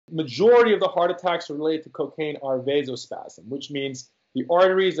Majority of the heart attacks related to cocaine are vasospasm, which means the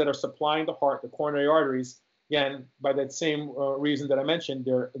arteries that are supplying the heart, the coronary arteries, again, by that same reason that I mentioned,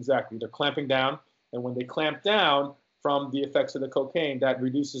 they're clamping down. And when they clamp down from the effects of the cocaine, that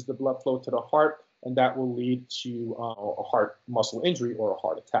reduces the blood flow to the heart, and that will lead to a heart muscle injury or a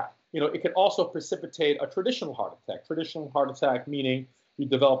heart attack. It can also precipitate a traditional heart attack. Traditional heart attack meaning you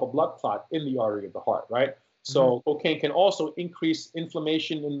develop a blood clot in the artery of the heart, right? So cocaine can also increase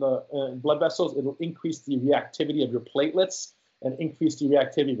inflammation in the blood vessels. It'll increase the reactivity of your platelets and increase the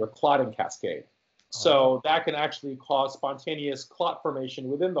reactivity of your clotting cascade. So that can actually cause spontaneous clot formation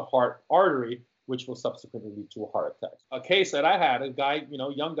within the heart artery, which will subsequently lead to a heart attack. A case that I had, a guy,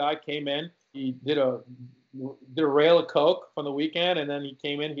 young guy came in, he did a rail of coke from the weekend, and then he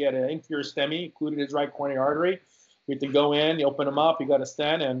came in, he had an inferior STEMI, included his right coronary artery. We had to go in, you open him up, he got a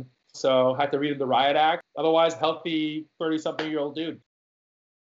stent, and so had to read him the riot act. Otherwise, healthy 30-something-year-old dude.